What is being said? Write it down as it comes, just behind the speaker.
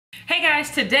Hey guys,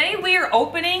 today we are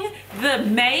opening the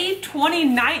May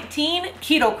 2019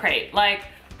 Keto Crate. Like,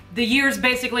 the year's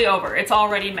basically over. It's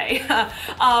already May.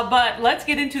 But let's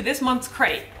get into this month's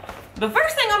crate. The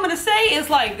first thing I'm gonna say is,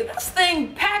 like, this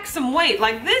thing packs some weight.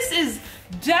 Like, this is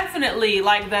definitely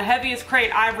like the heaviest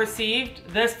crate I've received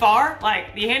this far. Like,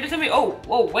 you hand it to me, oh,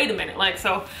 whoa, wait a minute. Like,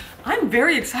 so I'm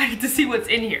very excited to see what's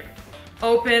in here.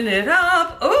 Open it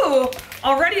up. Oh,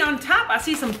 already on top I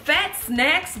see some fat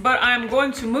snacks, but I'm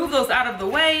going to move those out of the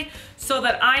way so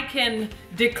that I can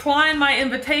decline my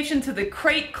invitation to the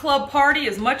Crate Club party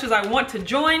as much as I want to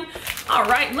join. All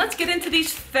right, let's get into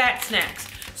these fat snacks.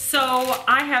 So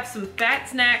I have some fat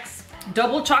snacks,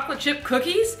 double chocolate chip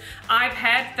cookies. I've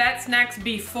had fat snacks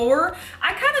before.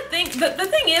 I kind of think that the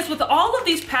thing is with all of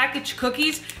these packaged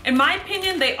cookies, in my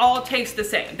opinion, they all taste the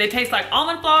same. They taste like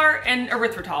almond flour and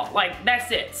erythritol, like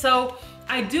that's it. So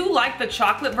I do like the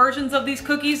chocolate versions of these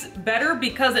cookies better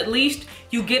because at least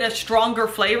you get a stronger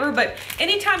flavor. But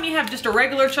anytime you have just a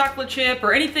regular chocolate chip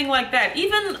or anything like that,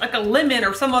 even like a lemon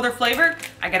or some other flavor,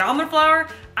 I get almond flour,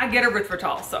 I get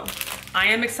erythritol. So I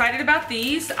am excited about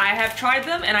these. I have tried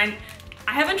them and I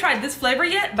haven't tried this flavor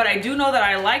yet, but I do know that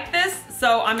I like this,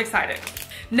 so I'm excited.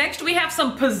 Next we have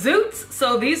some Pazoots.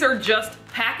 So these are just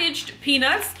packaged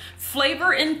peanuts,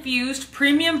 flavor infused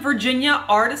premium Virginia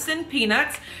artisan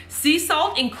peanuts, sea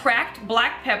salt and cracked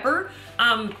black pepper.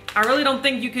 I really don't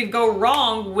think you could go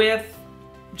wrong with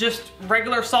just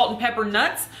regular salt and pepper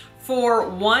nuts. For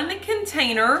one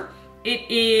container, it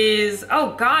is,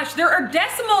 oh gosh, there are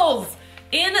decimals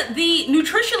in the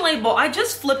nutrition label. I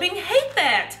just flipping hate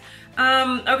that.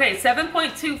 Okay,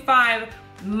 7.25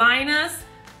 minus,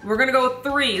 we're gonna go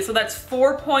 3, so that's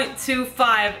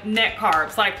 4.25 net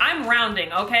carbs. Like, I'm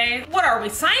rounding, okay? What are we,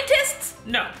 scientists?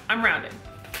 No, I'm rounding.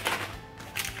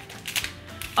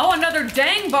 Oh, another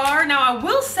Dang bar. Now, I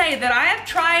will say that I have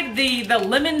tried the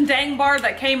lemon Dang bar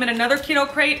that came in another Keto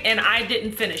Crate, and I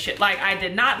didn't finish it. Like, I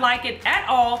did not like it at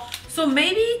all. So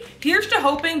maybe here's to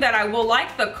hoping that I will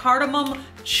like the cardamom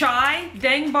chai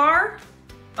Dang bar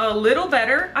a little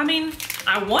better. I mean,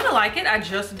 I want to like it, I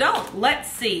just don't. Let's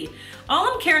see.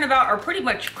 All I'm caring about are pretty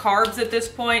much carbs at this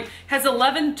point. Has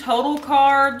 11 total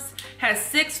carbs, has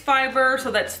 6 fiber,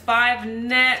 so that's 5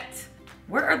 net.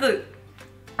 Are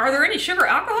there any sugar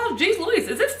alcohol? Jeez Louise,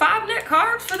 is this 5 net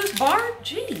carbs for this bar?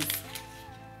 Jeez.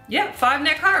 Yeah, 5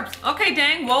 net carbs. Okay,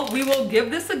 Dang, well, we will give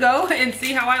this a go and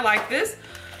see how I like this.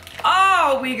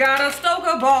 Oh, we got a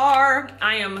Stoka bar.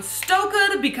 I am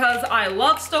stoked because I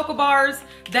love Stoka bars.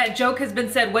 That joke has been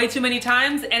said way too many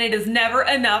times and it is never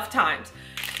enough times.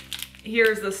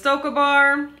 Here's the Stoka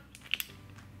bar.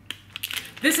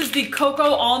 This is the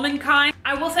cocoa almond kind.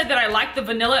 I will say that I like the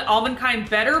vanilla almond kind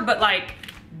better, but like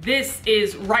this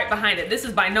is right behind it. This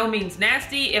is by no means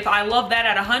nasty. If I love that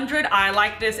at 100, I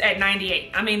like this at 98.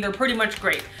 I mean, they're pretty much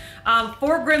great.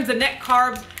 4 grams of net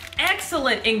carbs.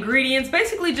 Excellent ingredients,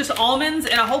 basically just almonds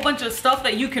and a whole bunch of stuff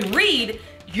that you can read.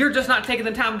 You're just not taking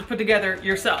the time to put together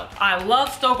yourself. I love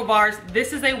Stoka bars.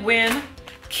 This is a win.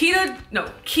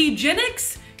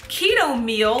 Kegenix keto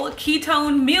meal,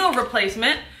 ketone meal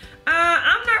replacement.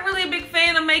 I'm not really a big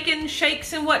fan of making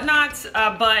shakes and whatnot,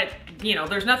 but you know,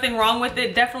 there's nothing wrong with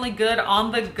it. Definitely good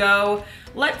on the go.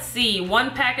 Let's see,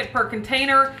 1 packet per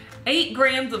container, 8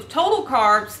 grams of total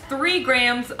carbs, 3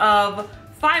 grams of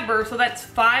fiber, so that's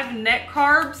 5 net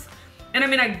carbs. And I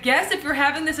mean, I guess if you're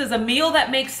having this as a meal, that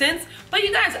makes sense. But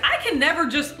you guys, I can never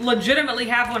just legitimately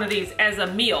have one of these as a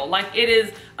meal. Like, it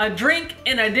is a drink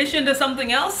in addition to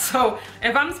something else. So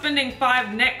if I'm spending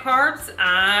 5 net carbs,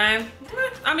 I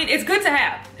mean, it's good to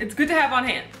have. It's good to have on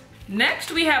hand.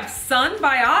 Next, we have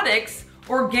Sunbiotics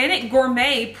Organic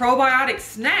Gourmet Probiotic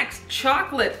Snacks,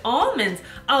 Chocolate Almonds,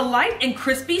 a light and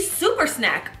crispy super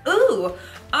snack. Ooh.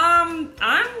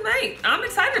 I'm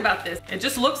excited about this. It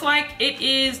just looks like it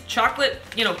is chocolate,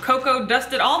 you know, cocoa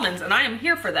dusted almonds, and I am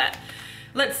here for that.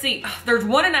 Let's see, there's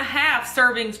 1.5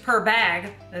 servings per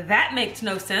bag. That makes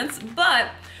no sense, but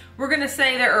we're gonna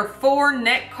say there are 4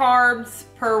 net carbs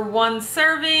per 1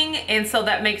 serving, and so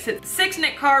that makes it 6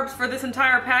 net carbs for this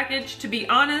entire package. To be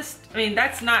honest, I mean,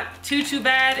 that's not too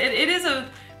bad. It is a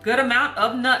good amount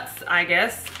of nuts, I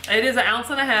guess. It is 1.5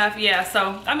 ounces, yeah,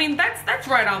 so, I mean, that's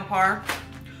right on par.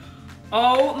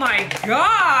 Oh my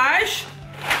gosh!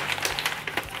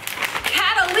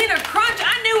 Catalina Crunch!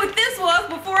 I knew what this was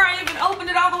before I even opened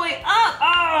it all the way up.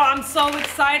 Oh, I'm so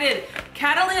excited.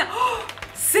 Catalina,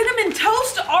 Cinnamon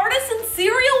Toast Artisan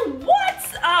Cereal? What?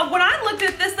 When I looked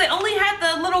at this, they only had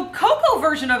the little cocoa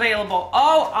version available.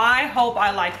 Oh, I hope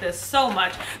I like this so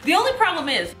much. The only problem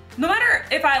is, no matter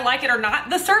if I like it or not,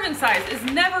 the serving size is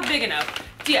never big enough.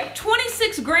 So yeah,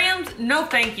 26 grams, no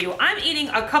thank you. I'm eating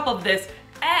a cup of this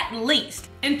at least.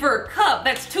 And for a cup,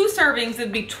 that's 2 servings,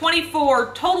 it'd be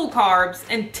 24 total carbs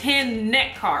and 10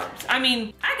 net carbs. I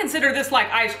mean, I consider this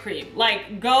like ice cream.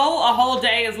 Like, go a whole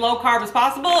day as low carb as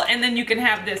possible, and then you can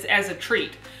have this as a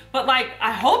treat. But like,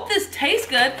 I hope this tastes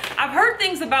good. I've heard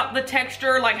things about the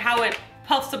texture, like how it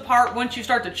puffs apart once you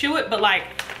start to chew it, but like,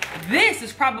 this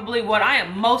is probably what I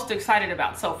am most excited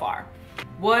about so far.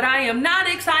 What I am not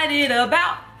excited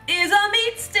about is a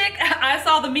meat stick. I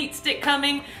saw the meat stick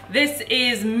coming. This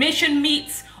is Mission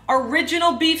Meat's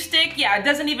original beef stick. Yeah, it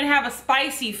doesn't even have a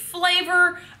spicy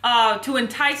flavor to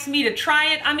entice me to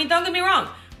try it. I mean, don't get me wrong.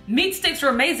 Meat sticks are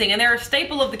amazing and they're a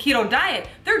staple of the keto diet.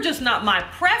 They're just not my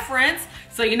preference.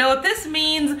 So you know what this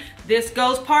means? This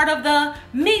goes part of the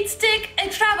meat stick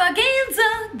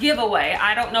extravaganza giveaway.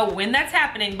 I don't know when that's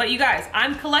happening, but you guys,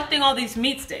 I'm collecting all these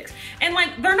meat sticks. And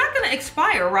like, they're not gonna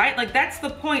expire, right? Like, that's the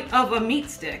point of a meat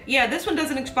stick. Yeah, this one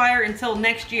doesn't expire until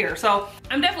next year. So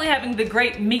I'm definitely having the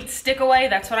great meat stick away.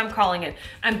 That's what I'm calling it.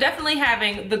 I'm definitely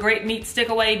having the great meat stick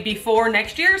away before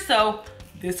next year. So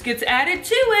this gets added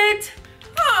to it.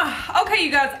 Okay,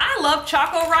 you guys, I love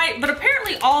Choco Right, but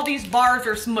apparently all these bars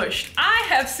are smushed. I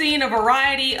have seen a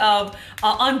variety of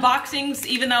unboxings,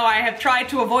 even though I have tried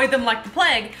to avoid them like the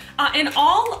plague, and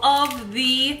all of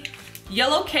the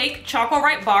yellow cake Choco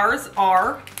Right bars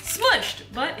are smushed.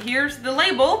 But here's the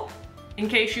label, in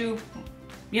case you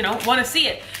want to see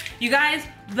it. You guys,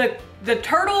 the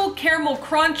Turtle Caramel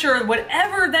Crunch or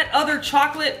whatever that other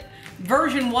chocolate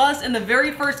version was in the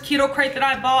very first Keto Crate that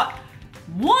I bought,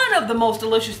 one of the most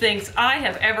delicious things I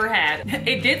have ever had.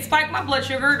 It did spike my blood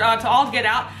sugar to all get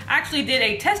out. I actually did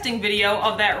a testing video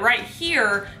of that right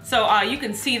here, so you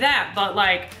can see that. But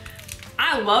like,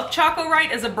 I love Choco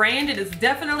Right as a brand. It is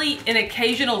definitely an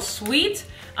occasional sweet,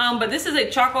 but this is a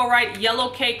Choco Right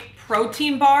yellow cake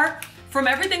protein bar. From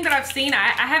everything that I've seen, I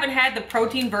haven't had the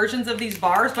protein versions of these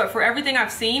bars, but for everything I've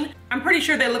seen, I'm pretty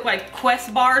sure they look like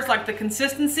Quest bars, like the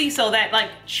consistency, so that like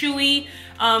chewy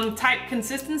type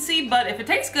consistency. But if it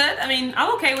tastes good, I mean,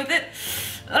 I'm okay with it.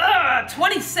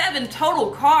 27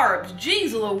 total carbs,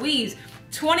 geez Louise.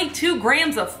 22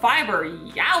 grams of fiber,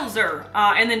 yowzer.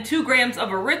 And then 2 grams of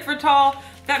erythritol.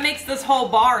 That makes this whole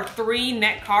bar 3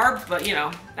 net carbs, but you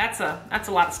know, that's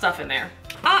a lot of stuff in there.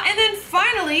 And then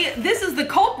finally, this is the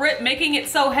culprit making it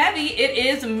so heavy. It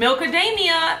is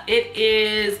Milkadamia. It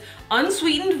is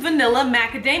unsweetened vanilla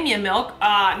macadamia milk.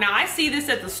 Now I see this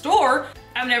at the store.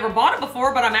 I've never bought it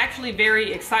before, but I'm actually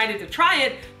very excited to try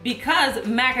it because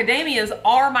macadamias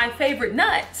are my favorite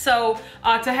nut. So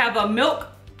to have a milk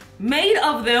made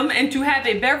of them and to have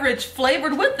a beverage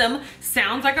flavored with them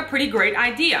sounds like a pretty great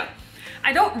idea.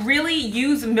 I don't really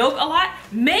use milk a lot.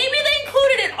 Maybe they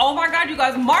included it. Oh my God, you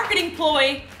guys, marketing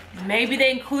ploy. Maybe they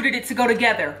included it to go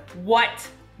together. What?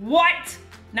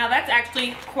 Now that's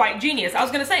actually quite genius. I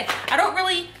was gonna say, I don't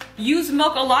really use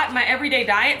milk a lot in my everyday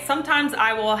diet. Sometimes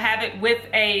I will have it with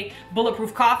a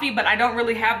bulletproof coffee, but I don't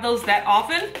really have those that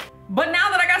often. But now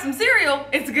that I got some cereal,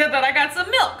 it's good that I got some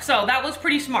milk. So that was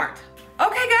pretty smart.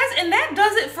 Okay guys, and that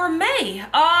does it for May.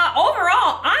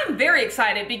 Overall, I'm very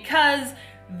excited because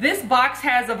this box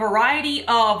has a variety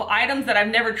of items that I've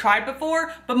never tried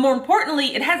before, but more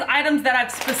importantly, it has items that I've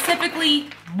specifically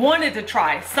wanted to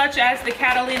try, such as the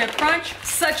Catalina Crunch,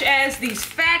 such as these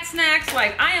fat snacks.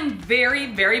 Like, I am very,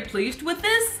 very pleased with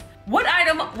this. What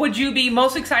item would you be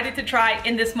most excited to try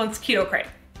in this month's Keto Crate?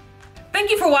 Thank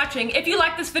you for watching. If you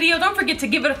like this video, don't forget to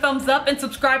give it a thumbs up and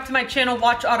subscribe to my channel,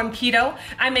 Watch Autumn Keto.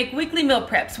 I make weekly meal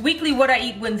preps, weekly What I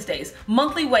Eat Wednesdays,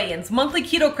 monthly weigh-ins, monthly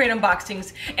Keto Crate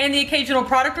unboxings, and the occasional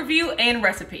product review and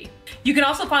recipe. You can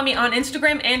also find me on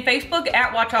Instagram and Facebook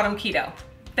at Watch Autumn Keto.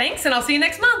 Thanks, and I'll see you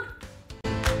next month.